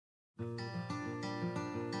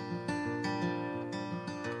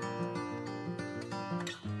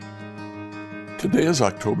Today is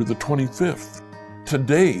October the 25th.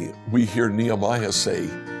 Today we hear Nehemiah say,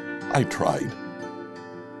 I tried.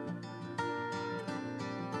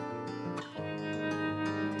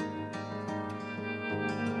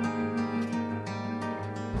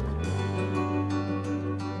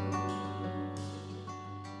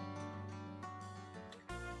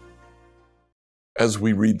 As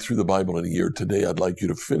we read through the Bible in a year today, I'd like you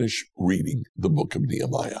to finish reading the book of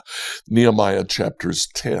Nehemiah. Nehemiah chapters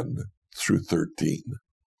 10 through 13.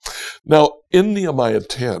 Now, in Nehemiah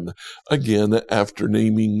 10, again, after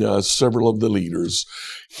naming several of the leaders,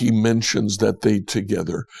 he mentions that they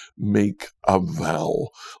together make a vow.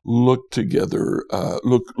 Look together,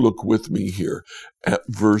 look with me here at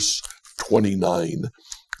verse 29.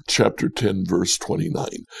 Chapter 10, verse 29.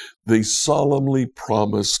 They solemnly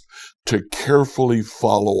promised to carefully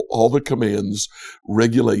follow all the commands,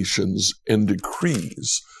 regulations, and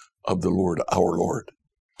decrees of the Lord, our Lord.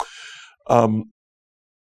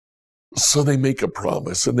 So they make a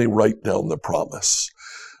promise and they write down the promise.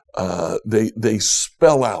 They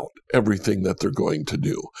spell out everything that they're going to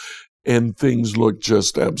do. And things look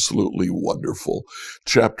just absolutely wonderful.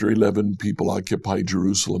 Chapter 11, people occupy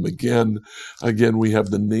Jerusalem again. Again, we have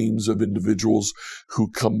the names of individuals who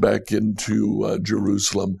come back into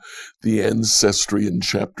Jerusalem. The ancestry in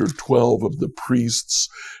chapter 12 of the priests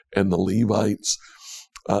and the Levites.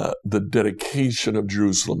 The dedication of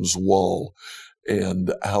Jerusalem's wall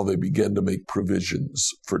and how they began to make provisions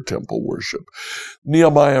for temple worship.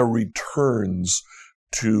 Nehemiah returns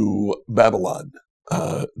to Babylon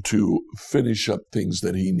to finish up things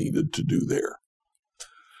that he needed to do there.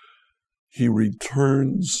 He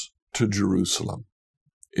returns to Jerusalem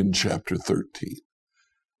in chapter 13,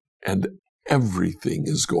 and everything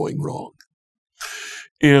is going wrong.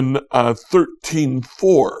 In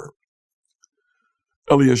 13:4,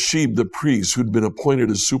 Eliashib, the priest, who'd been appointed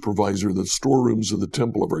as supervisor of the storerooms of the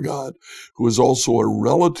temple of our God, who was also a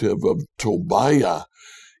relative of Tobiah,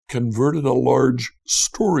 converted a large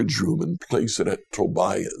storage room and placed it at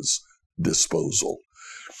Tobiah's disposal.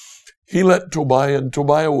 He let Tobiah, and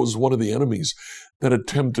Tobiah was one of the enemies that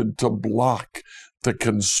attempted to block the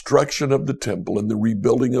construction of the temple and the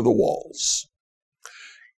rebuilding of the walls.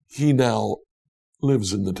 He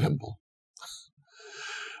lives in the temple.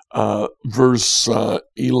 Verse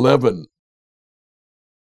 11,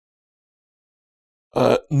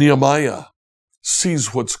 Nehemiah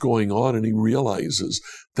sees what's going on and he realizes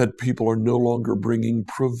that people are no longer bringing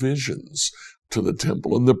provisions to the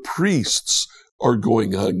temple and the priests are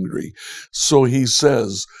going hungry. So he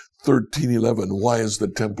says, 13:11, why has the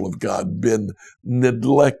temple of God been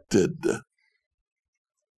neglected?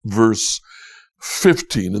 Verse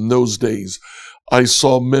 15, in those days, I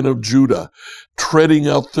saw men of Judah treading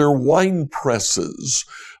out their wine presses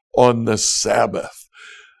on the Sabbath.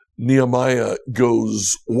 Nehemiah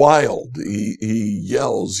goes wild. He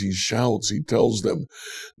yells, he shouts, he tells them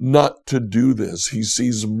not to do this. He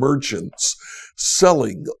sees merchants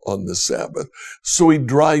selling on the Sabbath. So he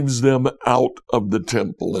drives them out of the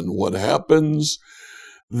temple. And what happens?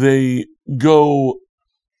 They go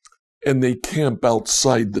and they camp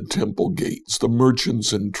outside the temple gates, the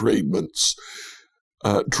merchants and tradesmen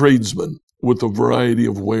with a variety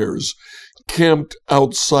of wares, camped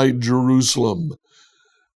outside Jerusalem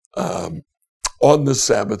on the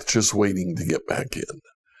Sabbath, just waiting to get back in.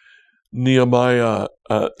 Nehemiah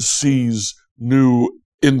sees new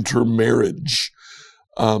intermarriage.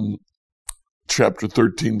 Chapter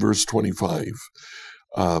 13, verse 25.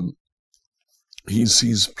 He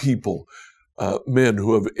sees people, men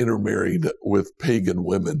who have intermarried with pagan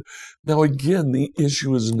women. Now again, the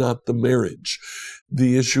issue is not the marriage.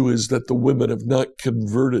 The issue is that the women have not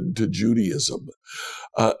converted to Judaism.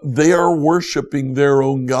 They are worshiping their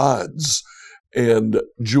own gods, and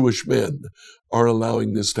Jewish men are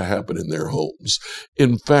allowing this to happen in their homes.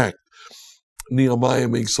 In fact, Nehemiah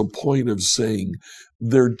makes a point of saying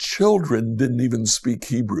their children didn't even speak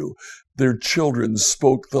Hebrew. Their children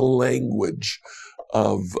spoke the language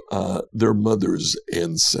of their mother's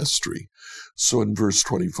ancestry. So in verse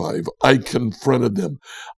 25, I confronted them.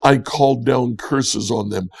 I called down curses on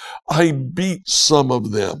them. I beat some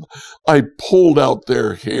of them. I pulled out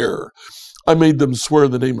their hair. I made them swear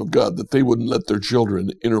in the name of God that they wouldn't let their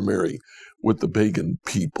children intermarry with the pagan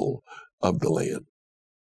people of the land.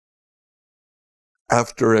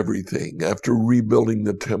 After everything, after rebuilding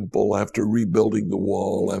the temple, after rebuilding the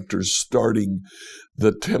wall, after starting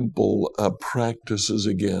the temple practices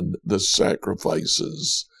again, the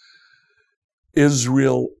sacrifices,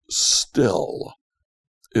 Israel still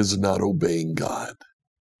is not obeying God.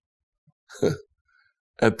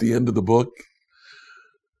 At the end of the book,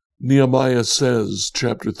 Nehemiah says,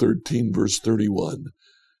 chapter 13, verse 31,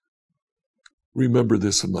 remember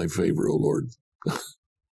this in my favor, O Lord.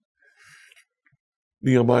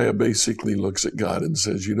 Nehemiah basically looks at God and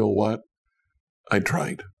says, you know what? I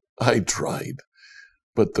tried,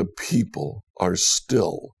 but the people are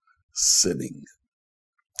still sinning.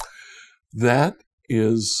 That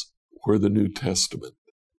is where the New Testament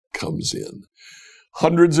comes in.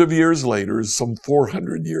 Hundreds of years later, some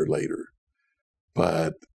 400 years later,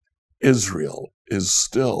 but Israel is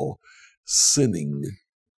still sinning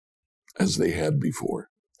as they had before.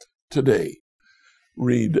 Today,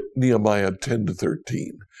 read Nehemiah 10 to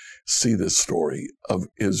 13. See the story of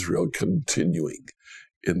Israel continuing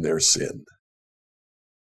in their sin.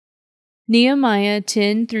 Nehemiah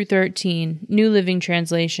 10 through 13, New Living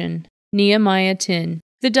Translation. Nehemiah 10.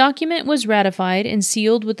 The document was ratified and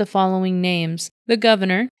sealed with the following names: the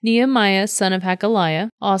governor, Nehemiah son of Hakaliah,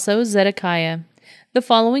 also Zedekiah. The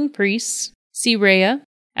following priests: Seraiah,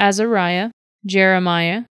 Azariah,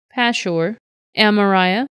 Jeremiah, Pashur,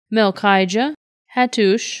 Amariah, Melchijah,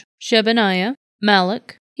 Hattush, Shebaniah,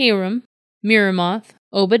 Malach, Hiram, Miramoth,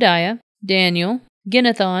 Obadiah, Daniel,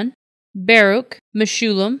 Ginnethon, Baruch,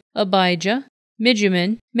 Meshullam, Abijah,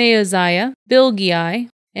 Mijamin, Maaziah, Bilgai,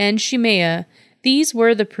 and Shemaiah. These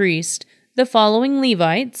were the priests. The following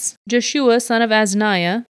Levites: Joshua son of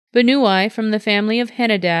Azaniah, Benui from the family of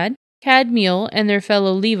Henadad, Kadmiel and their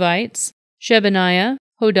fellow Levites, Shebaniah,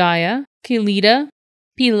 Hodiah, Kelida,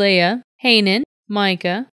 Pelaiah, Hanan,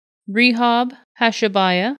 Micah, Rehob,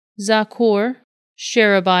 Hashabiah, Zakur,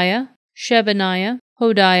 Sherebiah, Shebaniah,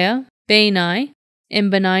 Hodiah, Bani,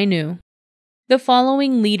 and Beninu. The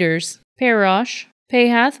following leaders: Parosh,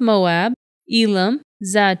 Pahath Moab, Elam,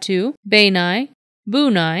 Zatu, Bani,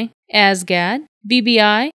 Bunai, Asgad,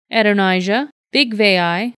 Bbi, Adonijah,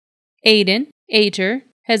 Bigvai, Aden, Ater,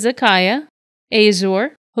 Hezekiah,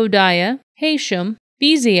 Azor, Hodiah, Hashem,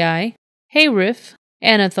 Bezai, Hariph,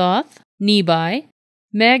 Anathoth, Nebai,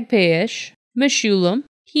 Magpaish, Meshullam,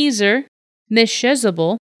 Hezer,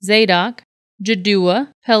 Meshezabel, Zadok, Jaddua,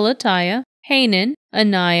 Pelatiah, Hanan,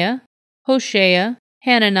 Anaiah, Hoshea,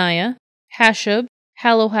 Hananiah, Hashab,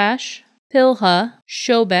 Halohash, Pilha,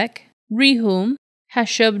 Shobek, Rehum,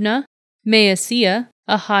 Hashabnah, Maaseiah,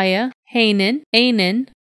 Ahiah, Hanan, Anan,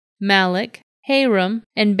 Malach, Haram,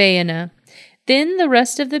 and Baanah. Then the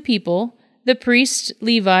rest of the people, the priests,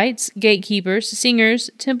 Levites, gatekeepers, singers,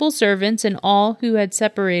 temple servants, and all who had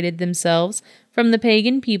separated themselves from the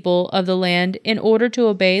pagan people of the land in order to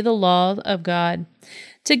obey the law of God,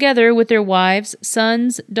 together with their wives,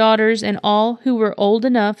 sons, daughters, and all who were old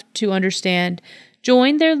enough to understand,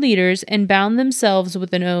 joined their leaders and bound themselves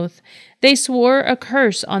with an oath. They swore a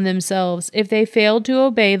curse on themselves if they failed to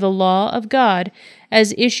obey the law of God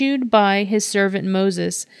as issued by his servant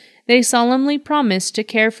Moses. They solemnly promised to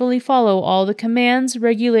carefully follow all the commands,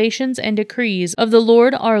 regulations, and decrees of the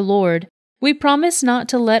Lord our Lord. We promise not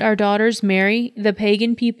to let our daughters marry the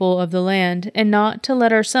pagan people of the land, and not to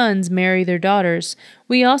let our sons marry their daughters.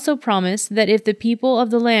 We also promise that if the people of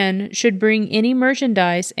the land should bring any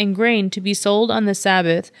merchandise and grain to be sold on the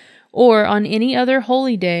Sabbath, or on any other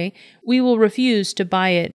holy day, we will refuse to buy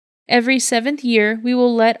it. Every 7th year we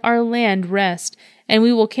will let our land rest, and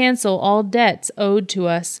we will cancel all debts owed to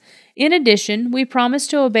us. In addition, we promise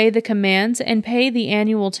to obey the commands and pay the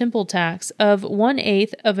annual temple tax of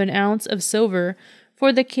 1/8 of an ounce of silver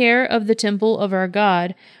for the care of the temple of our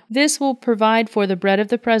God. This will provide for the bread of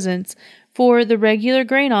the presence, for the regular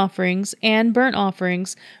grain offerings and burnt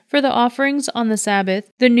offerings, for the offerings on the Sabbath,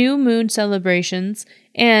 the new moon celebrations,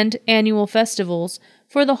 and annual festivals,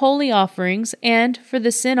 for the holy offerings, and for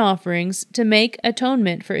the sin offerings to make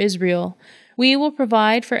atonement for Israel. We will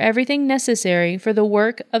provide for everything necessary for the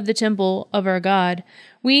work of the temple of our God.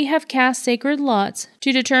 We have cast sacred lots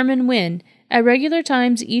to determine when, at regular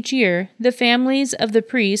times each year, the families of the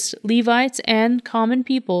priests, Levites, and common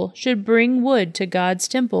people should bring wood to God's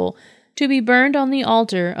temple to be burned on the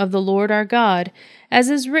altar of the Lord our God, as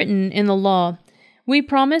is written in the law. We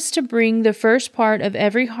promise to bring the first part of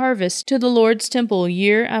every harvest to the Lord's temple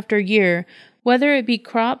year after year, whether it be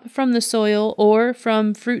crop from the soil or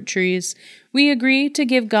from fruit trees. We agree to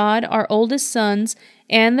give God our oldest sons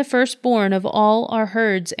and the firstborn of all our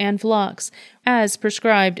herds and flocks, as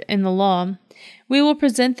prescribed in the law. We will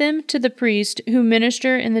present them to the priest who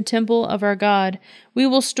minister in the temple of our God. We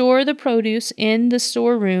will store the produce in the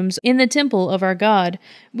storerooms in the temple of our God.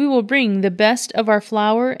 We will bring the best of our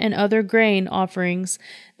flour and other grain offerings,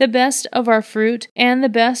 the best of our fruit, and the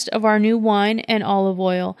best of our new wine and olive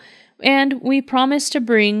oil. And we promise to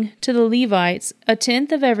bring to the Levites a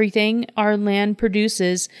tenth of everything our land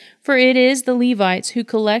produces, for it is the Levites who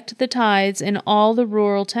collect the tithes in all the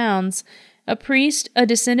rural towns. A priest, a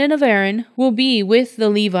descendant of Aaron, will be with the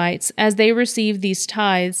Levites as they receive these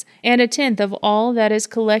tithes, and a tenth of all that is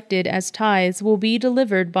collected as tithes will be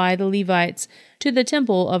delivered by the Levites to the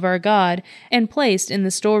temple of our God and placed in the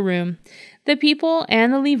storeroom. The people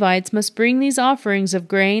and the Levites must bring these offerings of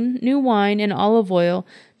grain, new wine, and olive oil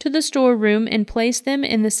to the storeroom and place them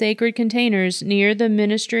in the sacred containers near the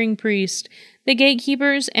ministering priest, the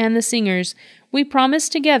gatekeepers, and the singers. We promise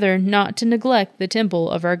together not to neglect the temple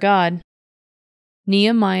of our God.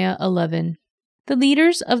 Nehemiah 11. The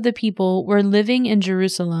leaders of the people were living in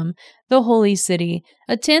Jerusalem, the holy city.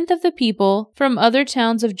 A tenth of the people from other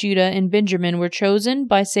towns of Judah and Benjamin were chosen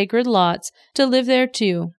by sacred lots to live there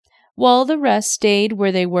too, while the rest stayed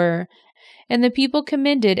where they were. And the people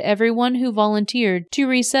commended everyone who volunteered to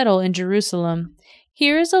resettle in Jerusalem.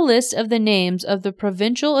 Here is a list of the names of the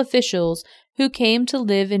provincial officials who came to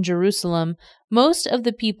live in Jerusalem. Most of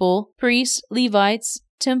the people, priests, Levites,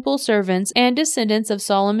 temple servants, and descendants of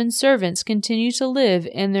Solomon's servants continue to live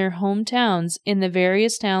in their hometowns in the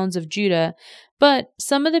various towns of Judah, but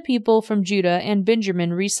some of the people from Judah and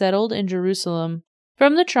Benjamin resettled in Jerusalem.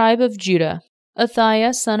 From the tribe of Judah,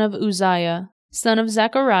 Athaiah son of Uzziah, son of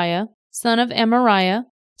Zechariah, son of Amariah,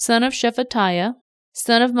 son of Shephatiah,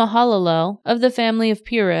 son of Mahalalel, of the family of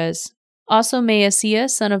Perez. Also Maaseiah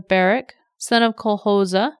son of Barak, son of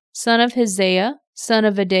Kolhozah, son of Hizaiah, son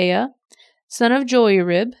of Adaiah, son of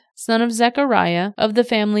Joiarib, son of Zechariah, of the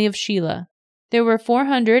family of Shelah. There were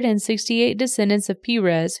 468 descendants of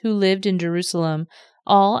Perez who lived in Jerusalem,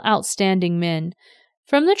 all outstanding men.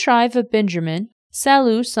 From the tribe of Benjamin,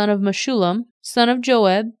 Sallu son of Meshullam, son of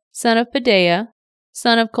Joab, son of Pedaiah,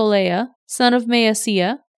 son of Kolaiah, son of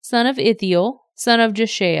Maaseiah, son of Ithiel, son of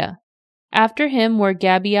Jeshaiah. After him were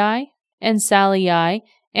Gabai and Sallai,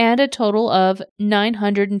 and a total of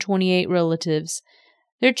 928 relatives.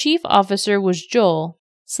 Their chief officer was Joel,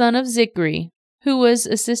 son of Zichri, who was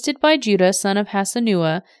assisted by Judah son of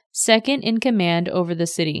Hasanua, second in command over the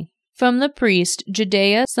city. From the priest,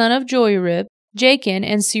 Jedaiah son of Joiarib, Jachin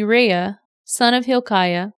and Seraiah, son of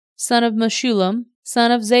Hilkiah, son of Meshullam,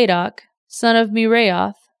 son of Zadok, son of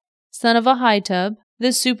Meraioth, son of Ahitub,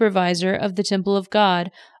 the supervisor of the temple of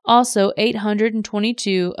God, also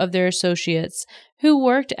 822 of their associates, who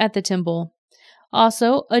worked at the temple.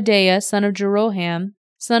 Also Adaiah son of Jeroham,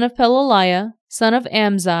 son of Pelaliah, son of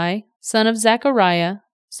Amzai, son of Zechariah,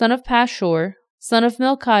 son of Pashur, son of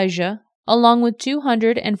Melchijah, along with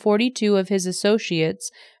 242 of his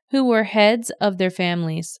associates, who were heads of their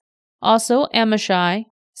families. Also Amashai,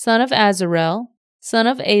 son of Azarel, son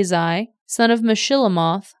of Azai, son of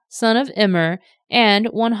Meshillemoth, son of Immer, and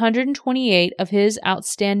 128 of his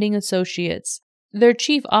outstanding associates. Their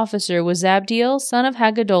chief officer was Zabdiel, son of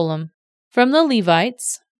Haggedolim. From the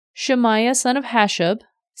Levites, Shemaiah, son of Hashub,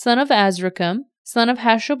 son of Azrikam, son of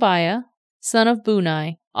Hashabiah, son of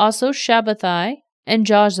Bunai. Also Shabbathai and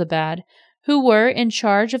Jozabad, who were in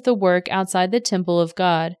charge of the work outside the temple of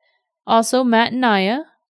God. Also Mattaniah,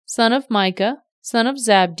 son of Micah, son of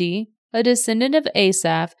Zabdi, a descendant of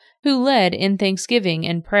Asaph, who led in thanksgiving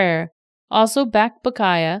and prayer. Also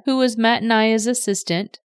Bakbukiah, who was Mattaniah's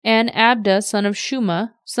assistant, and Abda, son of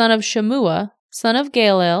Shuma, son of Shemua, son of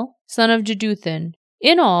Galel, son of Jeduthun.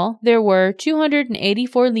 In all, there were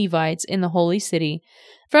 284 Levites in the holy city.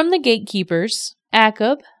 From the gatekeepers,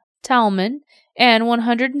 Akub, Talmon, and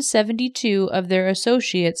 172 of their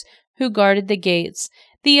associates who guarded the gates.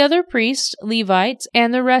 The other priests, Levites,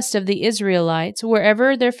 and the rest of the Israelites,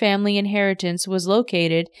 wherever their family inheritance was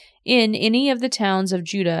located in any of the towns of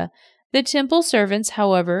Judah. The temple servants,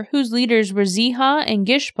 however, whose leaders were Ziha and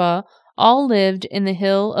Gishpa, all lived in the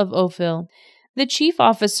hill of Ophel. The chief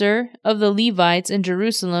officer of the Levites in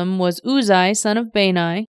Jerusalem was Uzzi, son of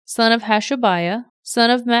Bani, son of Hashabiah, son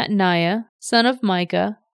of Mattaniah, son of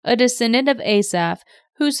Micah, a descendant of Asaph,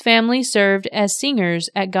 whose family served as singers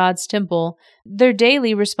at God's temple. Their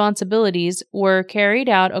daily responsibilities were carried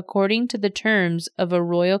out according to the terms of a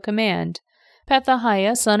royal command.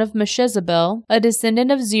 Pethahiah, son of Meshezabel, a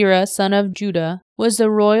descendant of Zerah, son of Judah, was the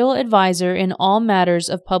royal adviser in all matters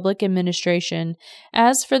of public administration.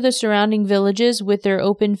 As for the surrounding villages with their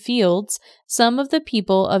open fields, some of the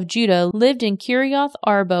people of Judah lived in Kirioth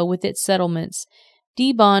Arba with its settlements,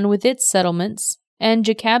 Dibon with its settlements, and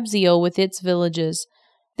Jekabzeel with its villages.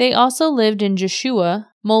 They also lived in Jeshua,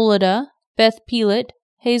 Moladah, Beth Pelet,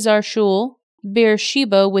 Hazar Shul,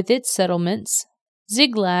 Beersheba with its settlements,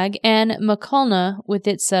 Ziglag, and Makalna with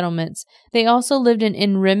its settlements. They also lived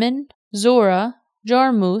in Rimmon, Zorah,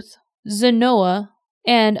 Jarmuth, Zenoah,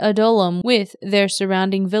 and Adullam with their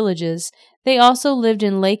surrounding villages. They also lived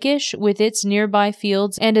in Lachish with its nearby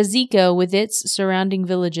fields and Azekah with its surrounding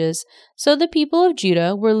villages. So the people of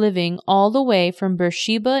Judah were living all the way from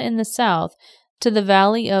Beersheba in the south to the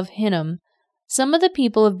valley of Hinnom. Some of the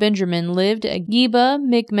people of Benjamin lived at Geba,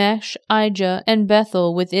 Michmash, Ijah, and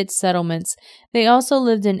Bethel with its settlements. They also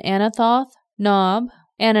lived in Anathoth, Nob,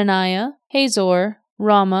 Ananiah, Hazor,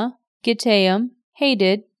 Ramah, Gittaim,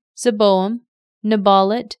 Hadid, Zeboam,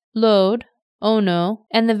 Neballat, Lod, Ono,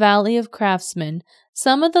 and the valley of craftsmen.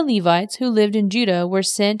 Some of the Levites who lived in Judah were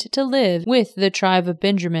sent to live with the tribe of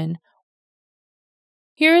Benjamin.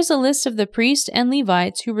 Here is a list of the priests and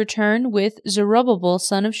Levites who returned with Zerubbabel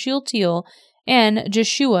son of Shealtiel and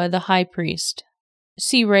Jeshua the high priest: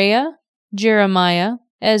 Seraiah, Jeremiah,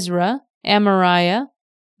 Ezra, Amariah,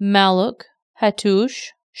 Malluch, Hattush,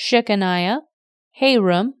 Shechaniah,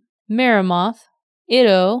 Haram, Meremoth,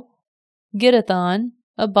 Iddo, Gittathon,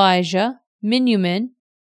 Abijah, Miniamin,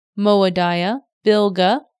 Moadiah,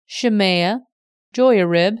 Bilgah, Shemaiah,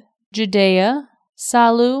 Joiarib, Jedaiah,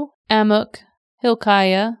 Salu, Amok,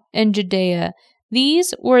 Hilkiah, and Jedaiah.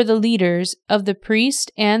 These were the leaders of the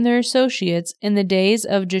priests and their associates in the days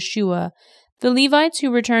of Jeshua. The Levites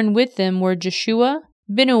who returned with them were Jeshua,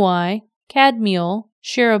 Binnui, Kadmiel,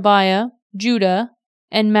 Sherebiah, Judah,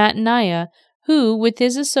 and Mattaniah, who, with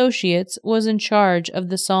his associates, was in charge of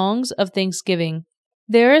the songs of thanksgiving.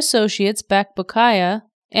 Their associates Bakbukiah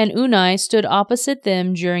and Unai stood opposite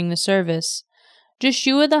them during the service.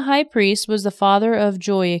 Jeshua the high priest was the father of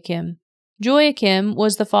Joachim. Joachim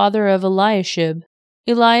was the father of Eliashib.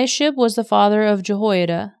 Eliashib was the father of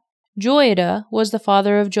Jehoiada. Joiada was the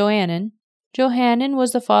father of Johanan. Johanan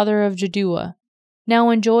was the father of Jaddua. Now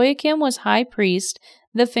when Joachim was high priest,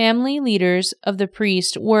 the family leaders of the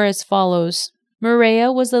priest were as follows: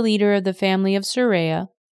 Moriah was the leader of the family of Seraiah.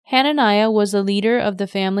 Hananiah was the leader of the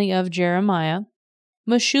family of Jeremiah.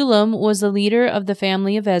 Meshullam was the leader of the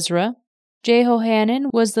family of Ezra. Jehohanan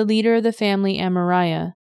was the leader of the family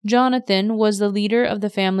Amariah. Jonathan was the leader of the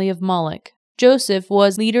family of Malluch. Joseph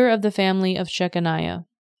was leader of the family of Shechaniah.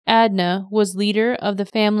 Adnah was leader of the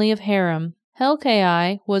family of Haram.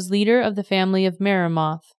 Helkai was leader of the family of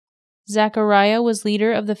Meremoth. Zechariah was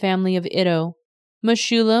leader of the family of Iddo.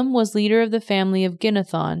 Meshullam was leader of the family of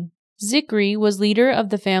Ginnethon. Zichri was leader of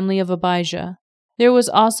the family of Abijah. There was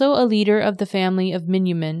also a leader of the family of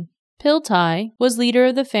Miniamin. Piltai was leader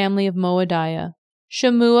of the family of Moadiah.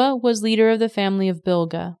 Shemua was leader of the family of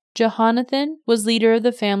Bilgah. Jehonathan was leader of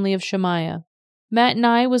the family of Shemaiah.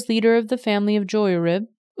 Mattani was leader of the family of Joiarib.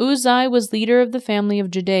 Uzai was leader of the family of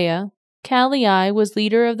Jedaiah. Kalai was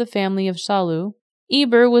leader of the family of Salu.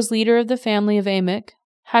 Eber was leader of the family of Amok.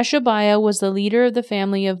 Hashabiah was the leader of the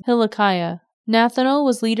family of Hilkiah. Nathanael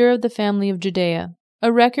was leader of the family of Judea.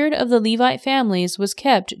 A record of the Levite families was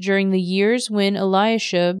kept during the years when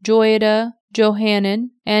Eliashib, Joiada,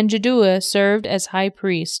 Johanan, and Jaddua served as high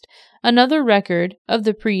priest. Another record of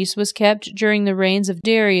the priests was kept during the reigns of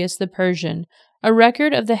Darius the Persian. A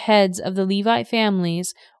record of the heads of the Levite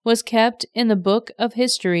families was kept in the book of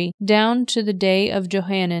history down to the day of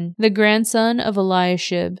Johanan, the grandson of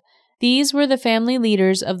Eliashib. These were the family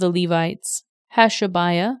leaders of the Levites: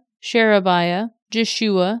 Hashabiah, Sherebiah,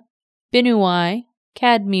 Jeshua, Binnui,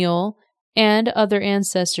 Kadmiel, and other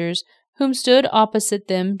ancestors, whom stood opposite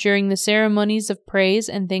them during the ceremonies of praise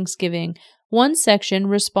and thanksgiving, one section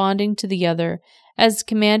responding to the other, as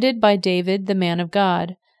commanded by David the man of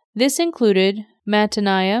God. This included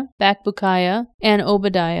Mattaniah, Bakbukiah, and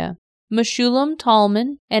Obadiah. Meshullam,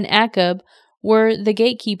 Talmon, and Akub were the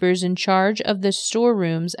gatekeepers in charge of the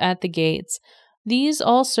storerooms at the gates. These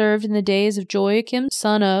all served in the days of Joachim,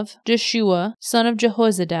 son of Jeshua, son of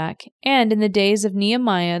Jehozadak, and in the days of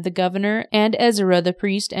Nehemiah the governor and Ezra the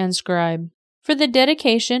priest and scribe. For the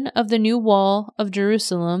dedication of the new wall of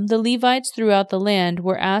Jerusalem, the Levites throughout the land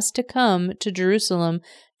were asked to come to Jerusalem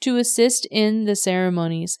to assist in the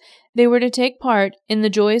ceremonies. They were to take part in the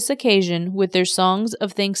joyous occasion with their songs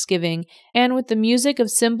of thanksgiving and with the music of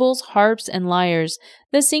cymbals, harps, and lyres.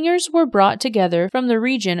 The singers were brought together from the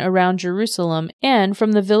region around Jerusalem and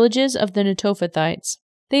from the villages of the Netophathites.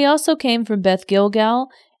 They also came from Beth Gilgal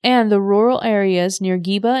and the rural areas near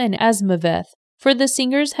Geba and Asmaveth, for the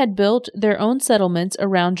singers had built their own settlements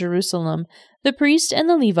around Jerusalem. The priests and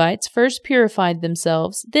the Levites first purified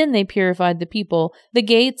themselves, then they purified the people, the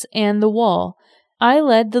gates, and the wall. I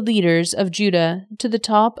led the leaders of Judah to the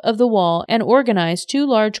top of the wall and organized 2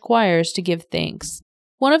 large choirs to give thanks.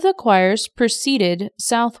 One of the choirs proceeded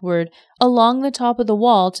southward along the top of the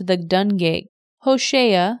wall to the Dung Gate.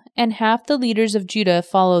 Hoshea and half the leaders of Judah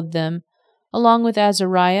followed them, along with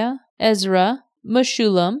Azariah, Ezra,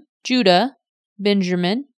 Meshullam, Judah,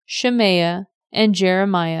 Benjamin, Shemaiah, and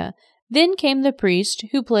Jeremiah. Then came the priests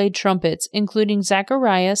who played trumpets, including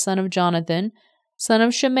Zechariah son of Jonathan, son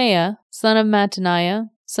of Shemaiah, son of Mattaniah,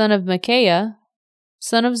 son of Micaiah,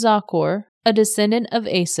 son of Zachor, a descendant of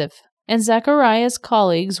Asaph. And Zechariah's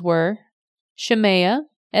colleagues were Shemaiah,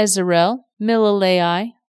 Ezarel,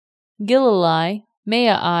 Milalai, Gilalai,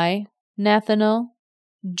 Maai, Nathanael,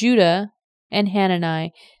 Judah, and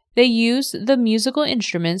Hanani. They used the musical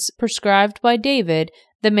instruments prescribed by David,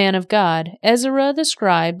 the man of God. Ezra the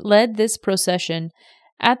scribe led this procession.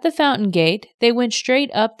 At the fountain gate, they went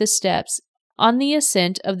straight up the steps. On the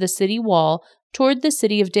ascent of the city wall toward the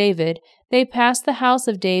city of David, they passed the house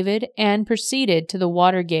of David and proceeded to the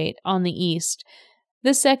water gate on the east.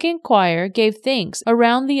 The second choir gave thanks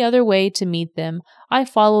around the other way to meet them. I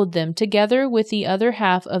followed them, together with the other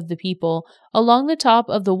half of the people, along the top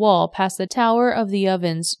of the wall past the tower of the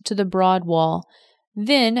ovens to the broad wall,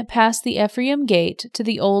 then past the Ephraim gate to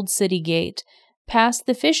the old city gate, past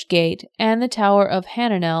the fish gate and the tower of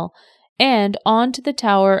Hananel, and on to the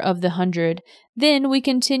tower of the 100. Then we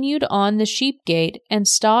continued on the sheep gate and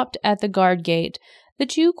stopped at the guard gate. The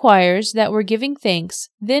two choirs that were giving thanks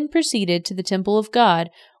then proceeded to the temple of God,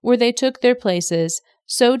 where they took their places.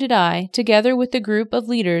 So did I, together with the group of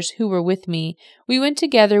leaders who were with me. We went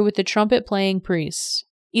together with the trumpet-playing priests,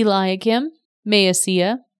 Eliakim,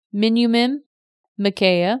 Maaseiah, Miniamin,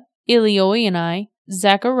 Micaiah, Elioenai,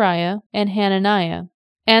 Zechariah, and Hananiah,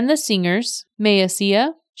 and the singers,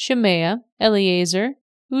 Maaseiah, Shemaiah, Eleazar,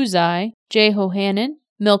 Uzai, Jehohanan,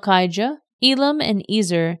 Melchijah, Elam, and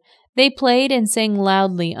Ezer. They played and sang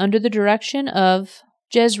loudly under the direction of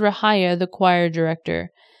Jezrahiah, the choir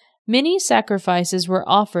director. Many sacrifices were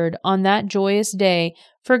offered on that joyous day,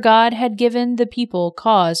 for God had given the people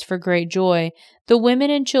cause for great joy. The women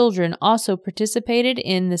and children also participated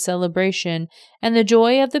in the celebration, and the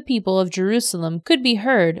joy of the people of Jerusalem could be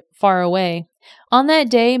heard far away. On that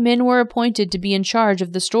day men were appointed to be in charge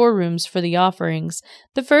of the storerooms for the offerings,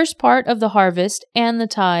 the first part of the harvest, and the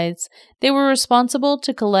tithes. They were responsible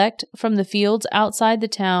to collect from the fields outside the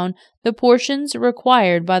town the portions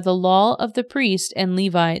required by the law of the priests and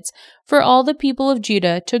Levites, for all the people of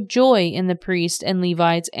Judah took joy in the priests and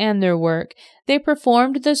Levites and their work. They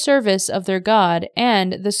performed the service of their God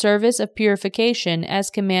and the service of purification as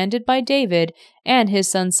commanded by David and his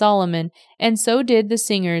son Solomon, and so did the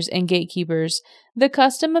singers and gatekeepers. The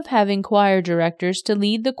custom of having choir directors to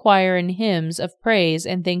lead the choir in hymns of praise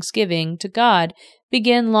and thanksgiving to God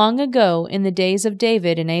began long ago in the days of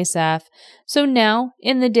David and Asaph. So now,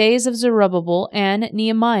 in the days of Zerubbabel and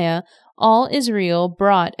Nehemiah, all Israel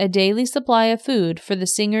brought a daily supply of food for the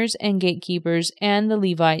singers and gatekeepers and the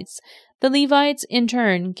Levites. The Levites, in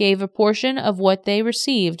turn, gave a portion of what they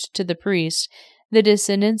received to the priests, the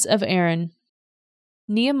descendants of Aaron.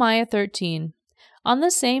 Nehemiah 13. On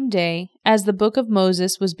the same day, as the book of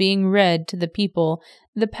Moses was being read to the people,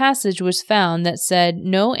 the passage was found that said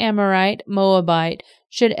no Amorite, Moabite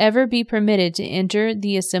should ever be permitted to enter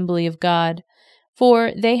the assembly of God,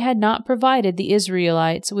 for they had not provided the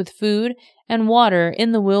Israelites with food and water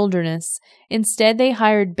in the wilderness. Instead, they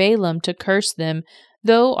hired Balaam to curse them,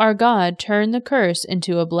 though our God turned the curse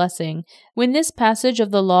into a blessing. When this passage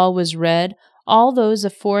of the law was read, all those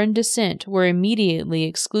of foreign descent were immediately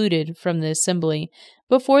excluded from the assembly.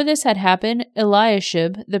 Before this had happened,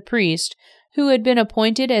 Eliashib, the priest, who had been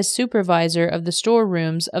appointed as supervisor of the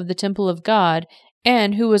storerooms of the temple of God,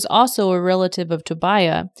 and who was also a relative of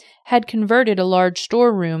Tobiah, had converted a large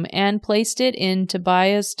storeroom and placed it in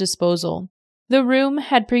Tobiah's disposal. The room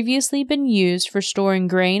had previously been used for storing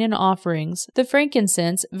grain and offerings, the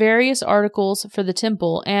frankincense, various articles for the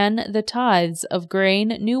temple, and the tithes of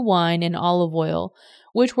grain, new wine, and olive oil,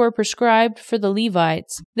 which were prescribed for the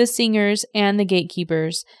Levites, the singers, and the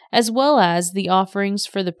gatekeepers, as well as the offerings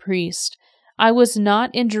for the priest. I was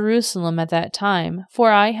not in Jerusalem at that time,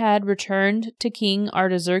 for I had returned to King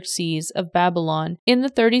Artaxerxes of Babylon in the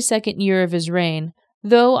 32nd year of his reign,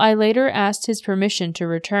 though I later asked his permission to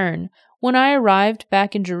return. When I arrived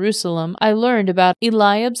back in Jerusalem, I learned about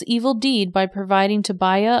Eliab's evil deed by providing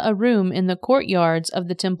Tobiah a room in the courtyards of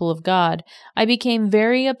the temple of God. I became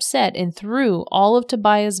very upset and threw all of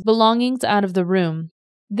Tobiah's belongings out of the room.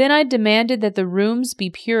 Then I demanded that the rooms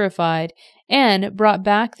be purified and brought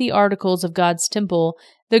back the articles of God's temple,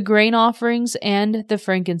 the grain offerings, and the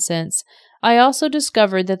frankincense. I also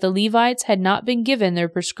discovered that the Levites had not been given their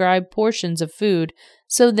prescribed portions of food,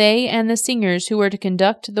 so they and the singers who were to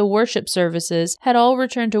conduct the worship services had all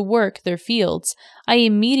returned to work their fields. I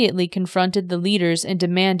immediately confronted the leaders and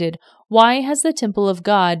demanded, "Why has the temple of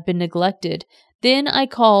God been neglected?" Then I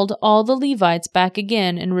called all the Levites back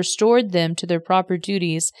again and restored them to their proper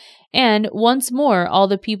duties. And once more all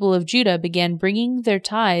the people of Judah began bringing their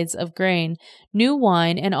tithes of grain, new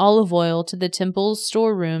wine, and olive oil to the temple's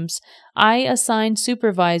storerooms. I assigned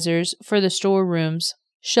supervisors for the storerooms: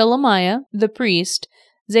 Shelemiah the priest,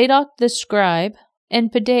 Zadok the scribe, and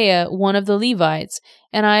Pedaiah one of the Levites,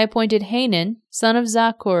 and I appointed Hanan, son of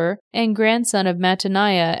Zaccur, and grandson of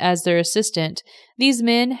Mattaniah, as their assistant. These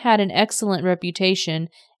men had an excellent reputation,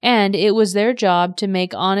 and it was their job to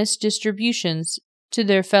make honest distributions to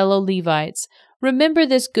their fellow Levites. Remember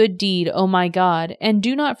this good deed, O my God, and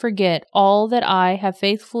do not forget all that I have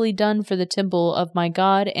faithfully done for the temple of my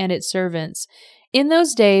God and its servants. In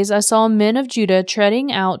those days I saw men of Judah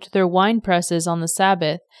treading out their winepresses on the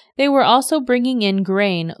Sabbath. They were also bringing in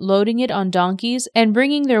grain, loading it on donkeys, and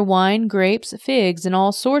bringing their wine, grapes, figs, and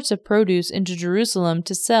all sorts of produce into Jerusalem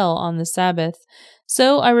to sell on the Sabbath.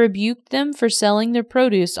 So I rebuked them for selling their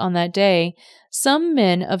produce on that day. Some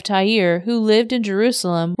men of Tyre who lived in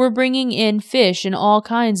Jerusalem were bringing in fish and all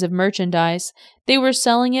kinds of merchandise. They were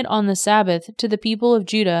selling it on the Sabbath to the people of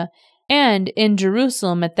Judah, and in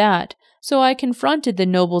Jerusalem at that. So I confronted the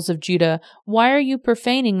nobles of Judah. Why are you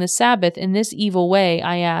profaning the Sabbath in this evil way?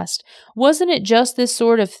 I asked. Wasn't it just this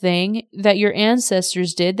sort of thing that your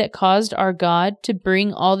ancestors did that caused our God to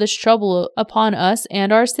bring all this trouble upon us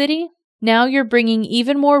and our city? Now you're bringing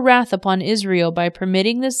even more wrath upon Israel by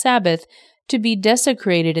permitting the Sabbath to be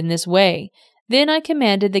desecrated in this way. Then I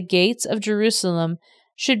commanded the gates of Jerusalem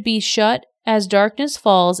should be shut as darkness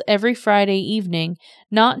falls every Friday evening,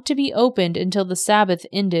 not to be opened until the Sabbath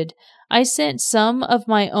ended. I sent some of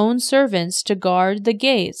my own servants to guard the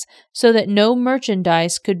gates, so that no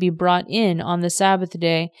merchandise could be brought in on the Sabbath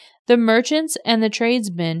day. The merchants and the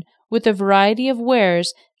tradesmen, with a variety of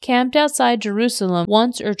wares, camped outside Jerusalem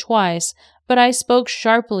once or twice, but I spoke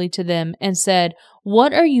sharply to them and said,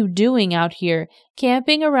 "What are you doing out here,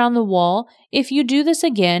 camping around the wall? If you do this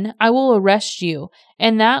again, I will arrest you."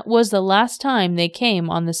 And that was the last time they came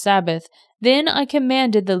on the Sabbath. Then I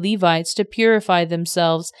commanded the Levites to purify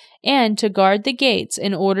themselves and to guard the gates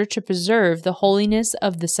in order to preserve the holiness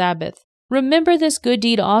of the Sabbath. Remember this good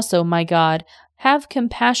deed also, my God. Have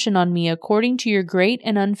compassion on me according to your great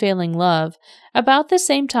and unfailing love. About the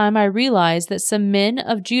same time I realized that some men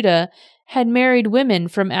of Judah had married women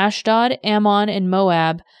from Ashdod, Ammon, and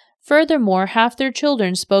Moab. Furthermore, half their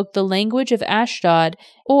children spoke the language of Ashdod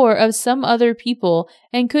or of some other people,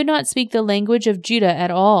 and could not speak the language of Judah at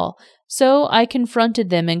all. So I confronted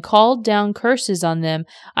them and called down curses on them.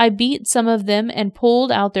 I beat some of them and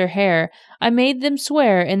pulled out their hair. I made them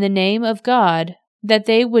swear in the name of God that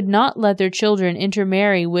they would not let their children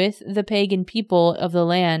intermarry with the pagan people of the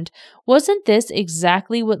land. Wasn't this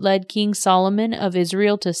exactly what led King Solomon of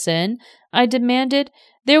Israel to sin? I demanded.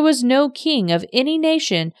 There was no king of any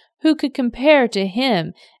nation who could compare to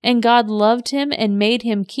him, and God loved him and made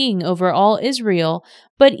him king over all Israel.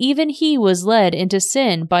 But even he was led into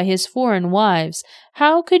sin by his foreign wives.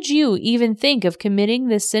 How could you even think of committing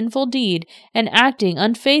this sinful deed and acting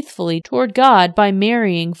unfaithfully toward God by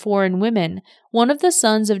marrying foreign women? One of the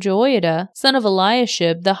sons of Jehoiada, son of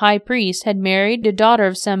Eliashib, the high priest, had married the daughter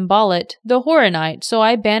of Sanballat the Horonite, so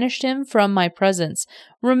I banished him from my presence.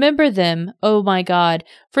 Remember them, O my God,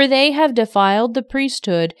 for they have defiled the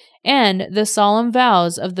priesthood and the solemn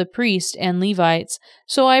vows of the priests and Levites.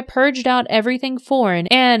 So I purged out everything foreign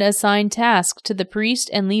and assigned tasks to the priests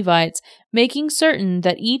and Levites, making certain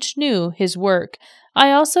that each knew his work.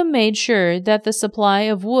 I also made sure that the supply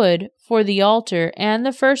of wood for the altar and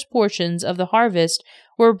the first portions of the harvest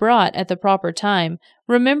were brought at the proper time.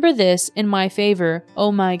 Remember this in my favor,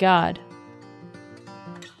 O my God.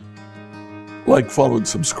 Like, follow, and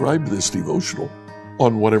subscribe to this devotional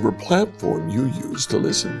on whatever platform you use to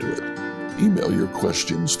listen to it. Email your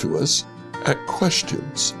questions to us at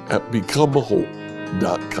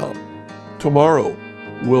questions@becomeahope.com. Tomorrow,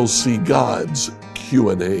 we'll see God's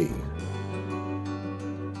Q&A.